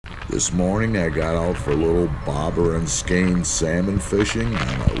This morning I got out for a little bobber and skein salmon fishing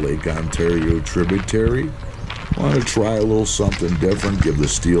on a Lake Ontario tributary. Wanted to try a little something different, give the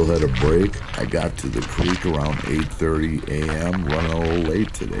steelhead a break. I got to the creek around 8:30 a.m., running a little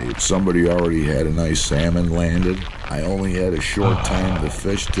late today. Somebody already had a nice salmon landed. I only had a short time to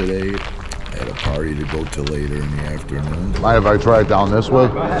fish today. I had a party to go to later in the afternoon. Mind if I try it down this way?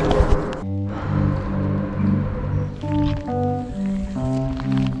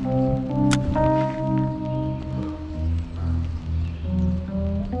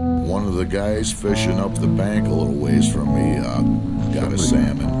 One of the guys fishing up the bank a little ways from me got a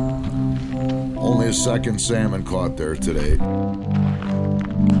salmon. Only a second salmon caught there today.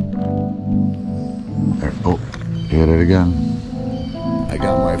 There. Oh, hit it again. I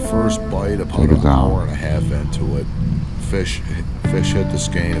got my first bite about an hour and a half into it. Fish hit the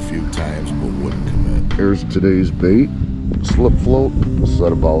skein a few times but wouldn't commit. Here's today's bait. Slip float.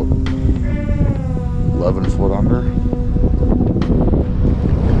 Set about 11 foot under.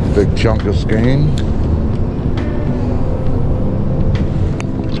 Big chunk of skein.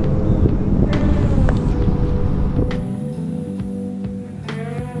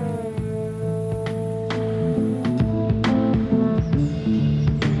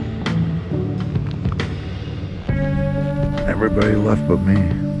 Everybody left but me.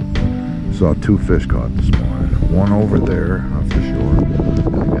 Saw 2 fish caught this morning. One over there off the shore.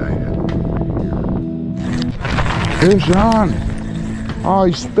 And the guy had here. Fish on! Oh,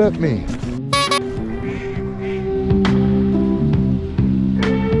 he spit me.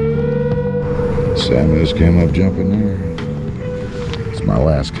 Salmon just came up jumping there. It's my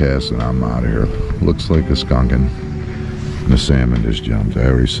last cast and I'm out of here. Looks like a skunkin. The salmon just jumped. I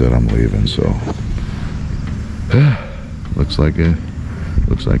already said I'm leaving, so looks like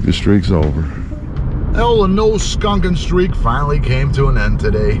the streak's over. Hell, the no skunkin streak finally came to an end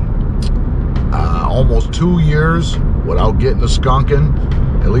today. Almost 2 years without getting a skunkin.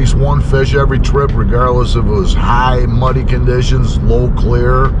 At least one fish every trip, regardless if it was high muddy conditions, low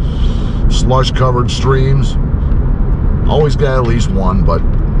clear, slush covered streams. Always got at least one, but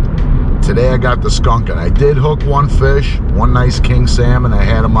today I got the skunkin. I did hook one fish, one nice king salmon. I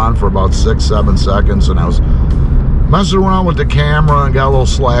had him on for about 6-7 seconds, and I was messing around with the camera and got a little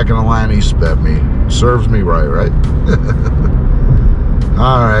slack in the line. He spit me. Serves me right?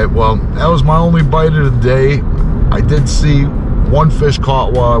 Alright, well, that was my only bite of the day. I did see one fish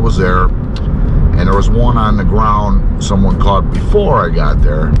caught while I was there, and there was one on the ground someone caught before I got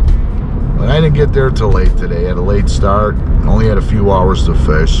there. But I didn't get there till late today. I had a late start. I only had a few hours to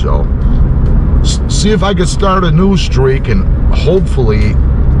fish, so see if I could start a new streak, and hopefully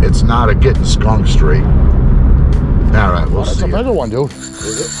it's not a getting skunk streak. Alright, we'll see. That's a bigger one, dude.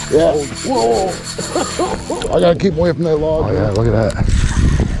 Is it? Yeah. Whoa. I gotta keep away from that log. Oh, yeah, look at that.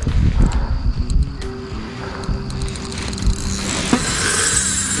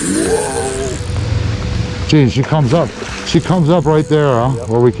 Whoa. Geez, she comes up. She comes up right there, huh? Yep.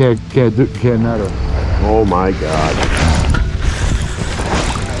 Where we can't net her. Oh my God.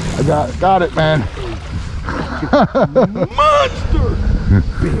 I got it, man. Monster!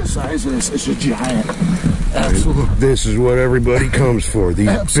 The size of this is a giant. Absolutely. This is what everybody comes for. These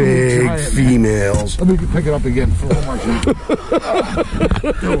big giant females. Let me pick it up again for one more.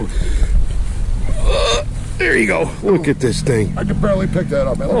 There you go. Look at this thing. I can barely pick that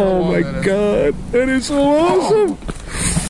up. Oh my God. That is so awesome.